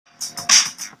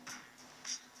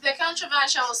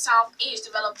controversial Southeast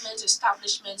Development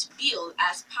Establishment Bill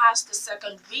has passed the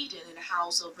second reading in the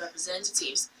House of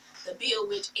Representatives. The bill,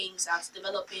 which aims at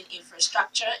developing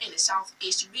infrastructure in the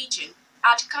Southeast region,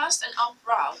 had caused an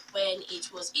uproar when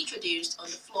it was introduced on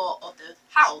the floor of the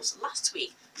House last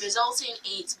week, resulting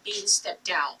in it being stepped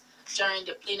down. During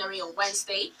the plenary on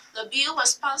Wednesday, the bill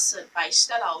was sponsored by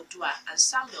Stella Odua and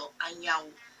Samuel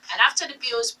Anyanwu. And after the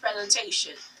bill's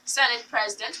presentation, Senate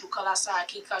President Bukola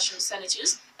Saraki cautioned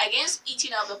senators against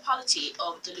eating up the polity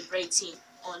of deliberating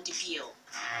on the bill.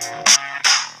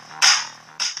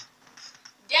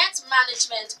 Debt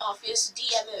Management Office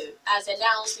 (DMO) has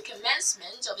announced the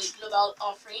commencement of a global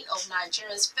offering of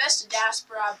Nigeria's first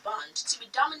diaspora bond to be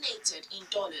denominated in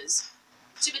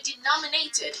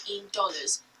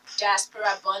dollars.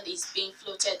 Diaspora bond is being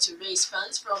floated to raise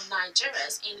funds from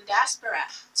Nigerians in the diaspora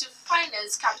to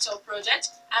finance capital projects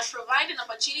and provide an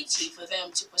opportunity for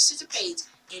them to participate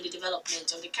in the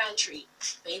development of the country.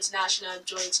 The international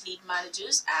joint lead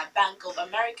managers are Bank of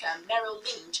America Merrill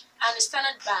Lynch and the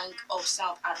Standard Bank of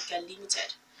South Africa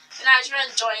Limited. The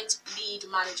Nigerian joint lead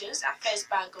managers are First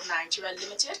Bank of Nigeria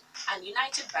Limited and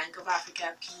United Bank of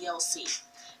Africa PLC.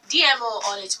 DMO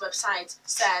on its website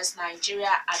says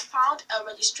Nigeria had filed a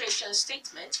registration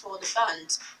statement for the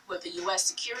bonds with the U.S.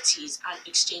 Securities and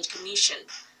Exchange Commission.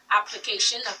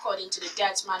 Application, according to the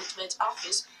Debt Management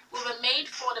Office, will be made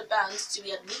for the bonds to be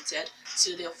admitted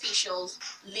to the official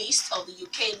list of the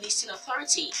UK Listing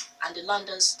Authority and the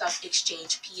London Stock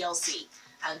Exchange PLC.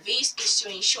 And this is to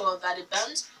ensure that the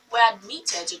bonds were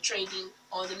admitted to trading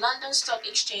on the London Stock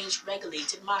Exchange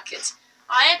regulated market.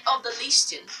 Ahead of the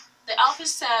listing, the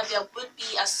office said there would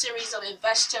be a series of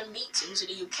investor meetings in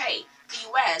the UK, the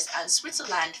US, and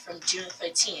Switzerland from June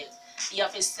 13. The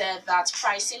office said that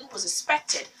pricing was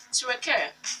expected to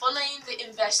occur following the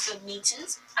investor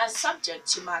meetings and subject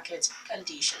to market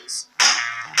conditions.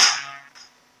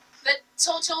 The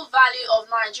total value of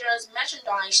Nigeria's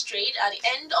merchandise trade at the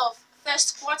end of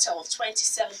first quarter of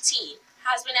 2017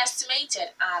 has been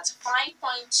estimated at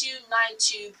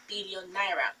 5.292 billion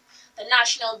naira. The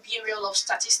National Bureau of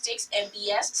Statistics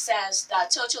 (NBS) says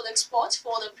that total exports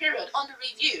for the period under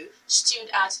review stood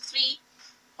at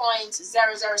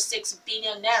 3.006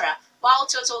 billion naira, while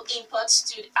total imports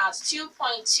stood at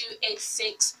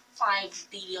 2.2865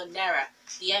 billion naira.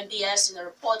 The NBS, in a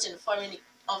report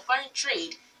on foreign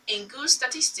trade in goods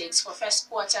statistics for first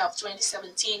quarter of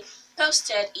 2017,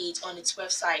 posted it on its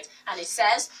website, and it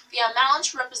says the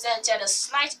amount represented a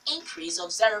slight increase of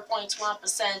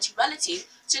 0.1% relative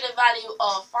to the value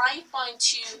of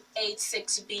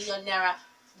 5.286 billion naira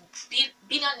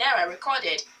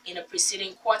recorded in the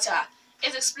preceding quarter.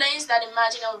 It explains that the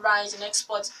marginal rise in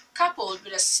exports coupled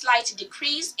with a slight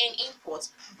decrease in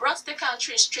imports brought the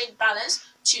country's trade balance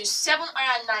to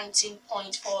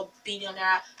 719.4 billion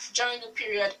naira during the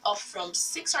period, up from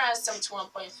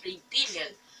 671.3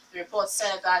 billion. The report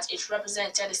said that it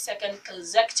represented the second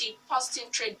consecutive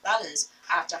positive trade balance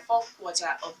after fourth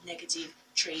quarter of negative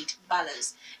trade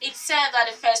balance. It said that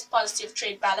the first positive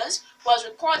trade balance was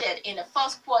recorded in the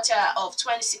fourth quarter of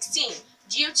 2016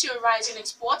 due to a rise in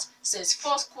exports since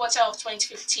fourth quarter of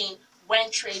 2015,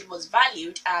 when trade was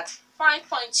valued at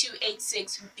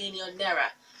 5.286 billion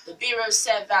naira. The Bureau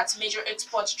said that major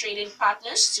export trading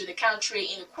partners to the country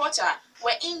in the quarter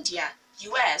were India,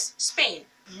 US, Spain,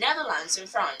 Netherlands, and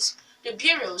France. The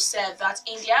Bureau said that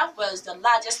India was the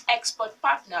largest export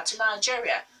partner to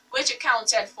Nigeria, which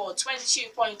accounted for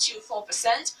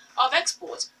 22.24% of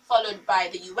exports, followed by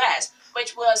the US,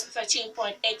 which was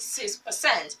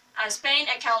 13.86%, and Spain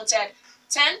accounted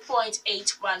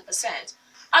 10.81%.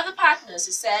 Other partners,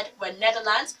 he said, were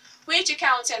Netherlands, which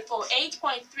accounted for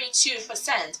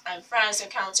 8.32%, and France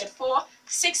accounted for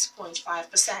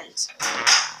 6.5%.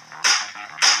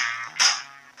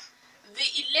 The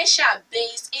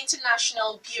Ilesha-based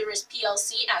International Breweries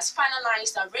PLC has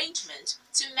finalized arrangement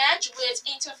to merge with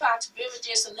Interfact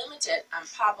Beverages Limited and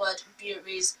Powered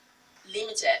Breweries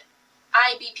Limited.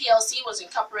 IBPLC was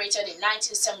incorporated in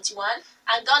 1971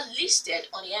 and got listed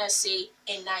on the NSE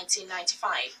in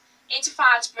 1995.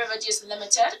 Interfact Beverages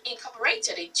Limited,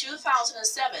 incorporated in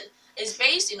 2007, is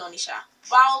based in Onitsha,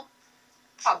 while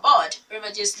Powered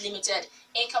Beverages Limited,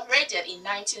 incorporated in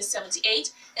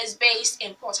 1978, is based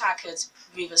in Port Harcourt,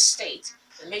 Rivers State.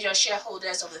 The major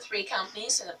shareholders of the three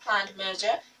companies in the planned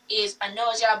merger is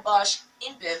Anoja Bosch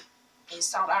InBev in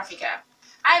South Africa.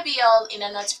 IBL, in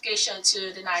a notification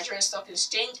to the Nigerian Stock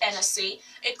Exchange (NSE),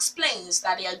 explains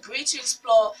that they agreed to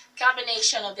explore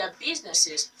combination of their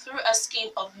businesses through a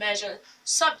scheme of merger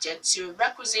subject to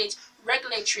requisite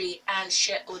regulatory and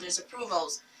shareholders'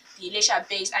 approvals. The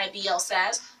Ilesha-based IBL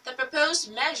says the proposed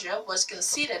measure was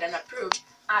considered and approved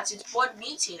at its board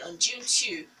meeting on June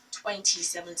 2,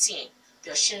 2017.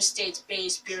 The Osun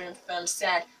State-based brewing firm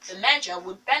said the measure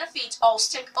would benefit all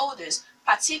stakeholders,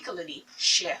 particularly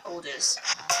shareholders.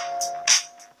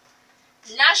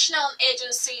 National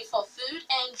Agency for Food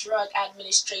and Drug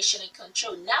Administration and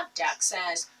Control (NAFDAC)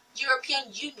 says European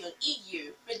Union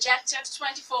 (EU) rejected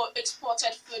 24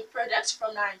 exported food products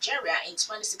from Nigeria in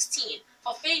 2016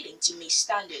 for failing to meet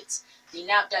standards. The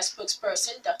NAFDAC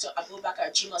spokesperson, Dr.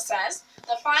 Abubakar Jimo, says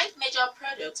the 5 major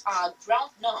products are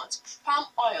groundnut, palm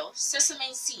oil,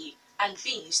 sesame seed, and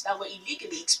beans that were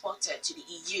illegally exported to the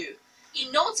EU.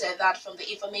 He noted that from the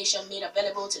information made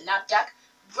available to NAFDAC,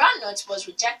 groundnut was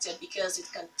rejected because it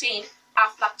contained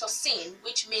aflatoxin,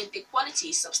 which made the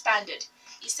quality substandard.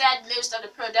 He said most of the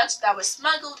products that were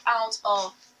smuggled out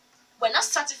of were not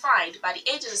certified by the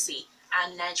agency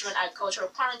and Nigerian Agricultural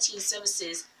Quarantine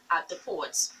Services at the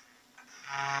ports.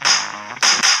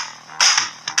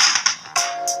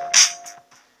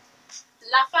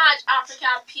 Lafarge Africa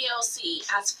plc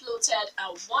has floated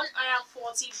a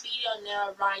 140 billion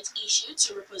naira rights issue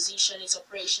to reposition its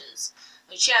operations.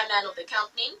 The chairman of the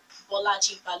company,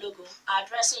 Bolaji Balogun,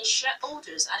 addressing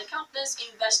shareholders at the company's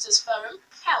investors forum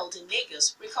held in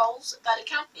Lagos, recalls that the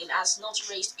company has not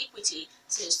raised equity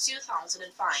since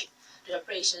 2005. The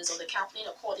operations of the company,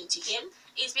 according to him,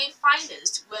 is being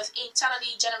financed with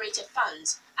internally generated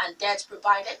funds and debt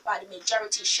provided by the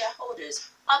majority shareholders,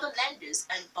 other lenders,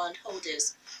 and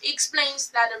bondholders. He explains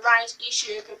that the rights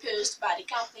issue proposed by the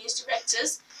company's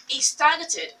directors is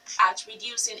targeted at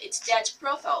reducing its debt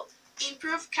profile,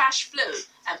 improve cash flow,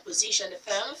 and position the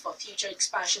firm for future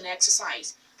expansion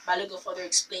exercise. Balogun further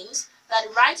explains that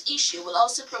the rights issue will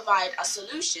also provide a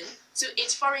solution to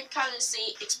its foreign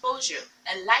currency exposure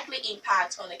and likely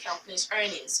impact on the company's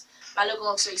earnings. Balogun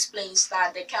also explains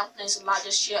that the company's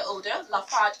largest shareholder,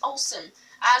 Lafarge Olsen,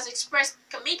 has expressed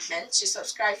commitment to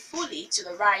subscribe fully to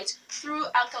the right through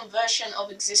a conversion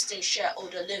of existing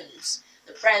shareholder loans.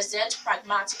 The President,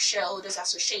 Pragmatic Shareholders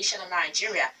Association of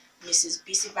Nigeria, Mrs.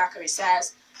 Bisi Bakari,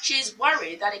 says she is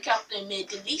worried that the company may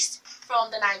delist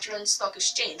from the Nigerian Stock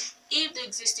Exchange if the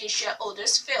existing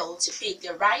shareholders fail to pay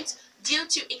their rights due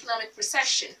to economic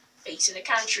recession facing the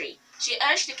country. She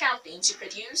urged the company to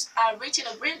produce a written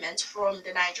agreement from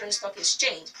the Nigerian Stock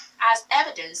Exchange as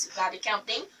evidence that the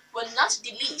company will not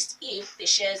delist if the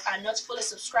shares are not fully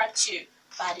subscribed to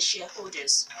by the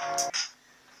shareholders.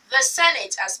 The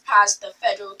Senate has passed the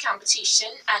Federal Competition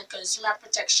and Consumer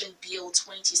Protection Bill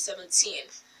 2017.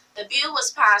 The bill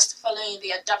was passed following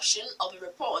the adoption of a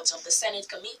report of the Senate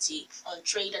Committee on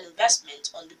Trade and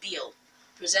Investment on the bill.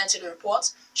 Presenting the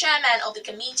report, Chairman of the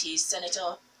committee,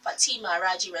 Senator Fatima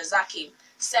Raji Razaki,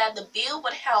 said the bill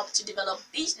would help to develop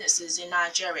businesses in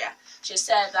Nigeria. She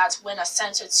said that when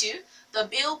assented to, the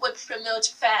bill would promote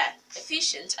fair,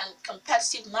 efficient, and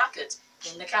competitive markets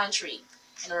in the country.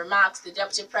 In his remarks, the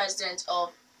Deputy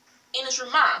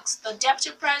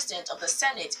President of the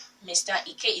Senate, Mr.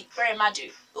 Ike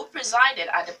Ikweremadu, who presided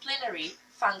at the plenary,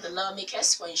 thanked the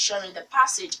lawmakers for ensuring the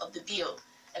passage of the bill.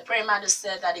 Ikweremadu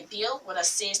said that the bill would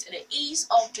assist in the ease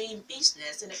of doing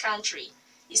business in the country.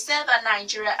 He said that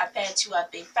Nigeria appeared to have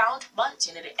been found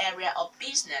wanting in the area of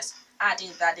business,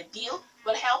 adding that the bill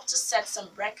will help to set some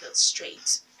records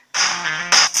straight.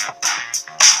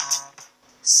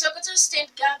 Sokoto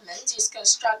State Government is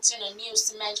constructing a new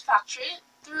cement factory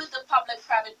through the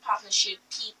Public-Private Partnership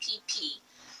 (PPP).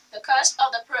 The cost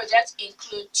of the project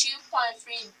includes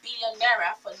 2.3 billion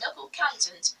naira for local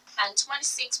content and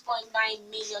 $26.9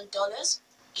 million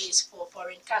is for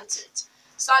foreign content.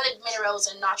 Solid Minerals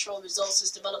and Natural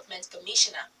Resources Development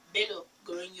Commissioner Bello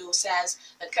Gorinyo says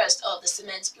the cost of the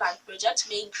cement plant project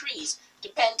may increase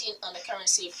depending on the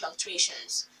currency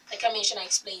fluctuations. The commissioner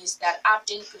explains that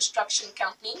Abdin Construction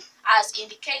Company has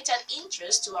indicated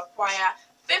interest to acquire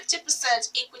 50%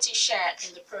 equity share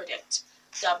in the project.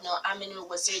 Governor Aminu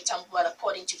Waziri Tambuwal,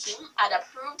 according to him, had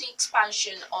approved the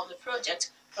expansion of the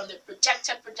project from the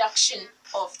projected production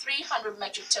of 300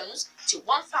 metric tons to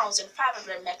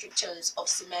 1,500 metric tons of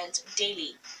cement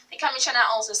daily. The commissioner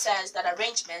also says that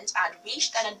arrangements had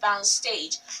reached an advanced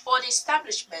stage for the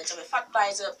establishment of a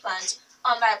fertilizer plant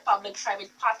under a public-private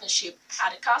partnership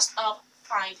at a cost of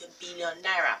 5 billion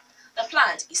naira. The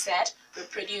plant, he said, will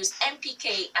produce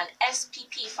NPK and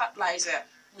SPP fertilizer,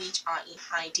 which are in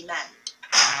high demand.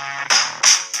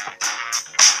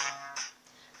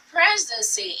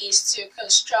 Presidency is to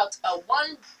construct a $1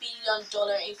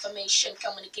 billion information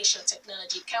communication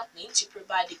technology company to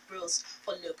provide the growth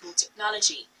for local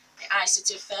technology. The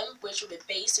ICT firm, which will be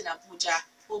based in Abuja,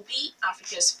 will be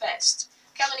Africa's first.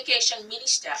 Communication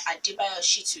Minister Adebayo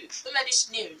Shitu, who made this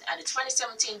known at the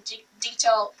 2017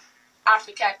 Digital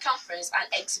Africa Conference and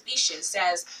Exhibition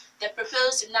says the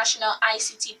proposed National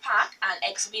ICT Park and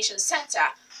Exhibition Center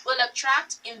will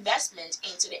attract investment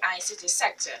into the ICT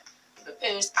sector. The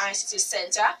proposed ICT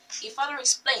Center, it further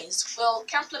explains, will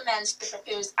complement the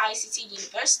proposed ICT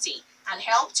University and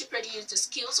help to produce the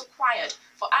skills required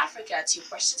for Africa to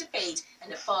participate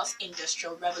in the fourth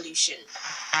industrial revolution.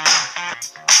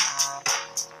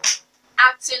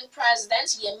 Acting President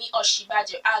Yemi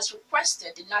Osinbajo has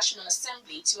requested the National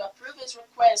Assembly to approve his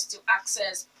request to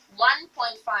access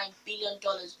 $1.5 billion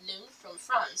loan from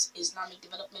France, Islamic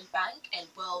Development Bank and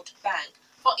World Bank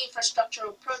for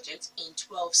infrastructural projects in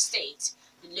 12 states.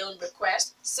 The loan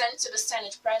request, sent to the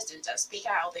Senate President and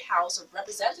Speaker of the House of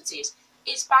Representatives,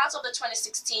 is part of the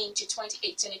 2016 to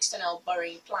 2018 External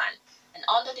Borrowing Plan, and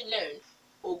under the loan,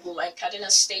 Ogun and Kaduna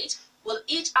State will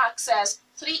each access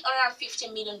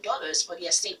 $350 million for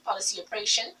their state policy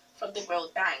operation from the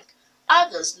World Bank.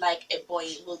 Others, like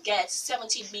Ebonyi, will get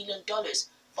 $70 million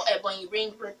for Ebonyi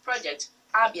Ring Road Project,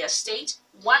 Abia State,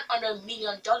 $100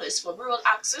 million for rural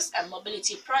access and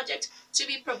mobility project to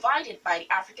be provided by the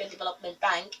African Development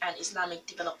Bank and Islamic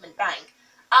Development Bank.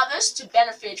 Others to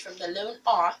benefit from the loan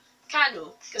are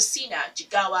Kano, Katsina,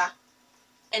 Jigawa,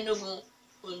 Enugu,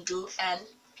 Ondo, and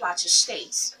Plateau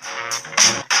states.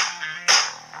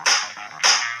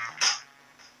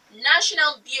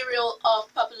 National Bureau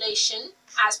of Population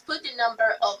has put the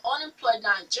number of unemployed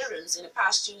Nigerians in the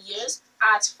past 2 years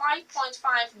at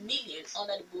 5.5 million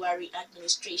under the Buhari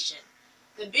administration.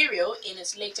 The Bureau, in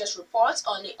its latest report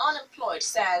on the unemployed,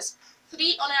 says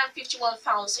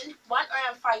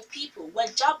 351,105 people were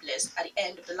jobless at the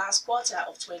end of the last quarter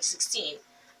of 2016.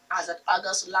 As of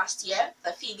August last year,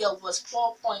 the figure was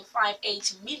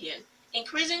 4.58 million,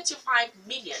 increasing to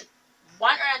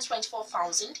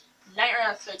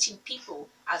 5,124,913 people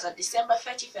as of December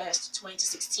 31st,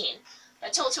 2016. The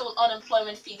total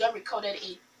unemployment figure recorded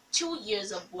in 2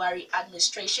 years of Buhari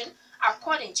administration,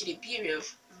 according to the Bureau,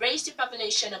 raised the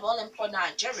population of unemployed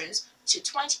Nigerians to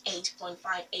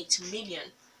 28.58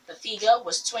 million. The figure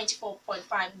was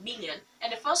 24.5 million in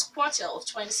the first quarter of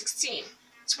 2016,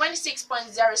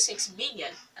 26.06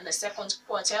 million in the second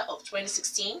quarter of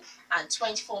 2016, and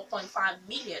 24.5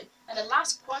 million in the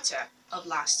last quarter of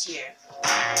last year.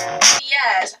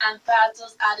 Yes, and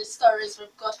those are the stories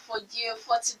we've got for you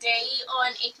for today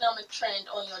on Economic Trend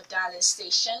on your darling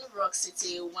station, Rock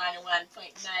City 101.9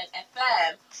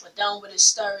 FM. We're done with the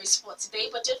stories for today,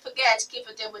 but don't forget, keep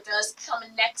it there with us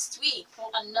coming next week for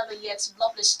another yet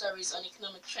lovely stories on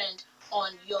Economic Trend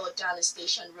on your darling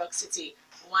station, Rock City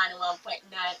 101.9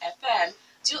 FM.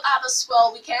 Do have a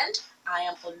swell weekend. I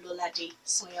am Ololade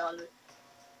Sanyaolu.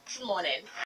 Good morning.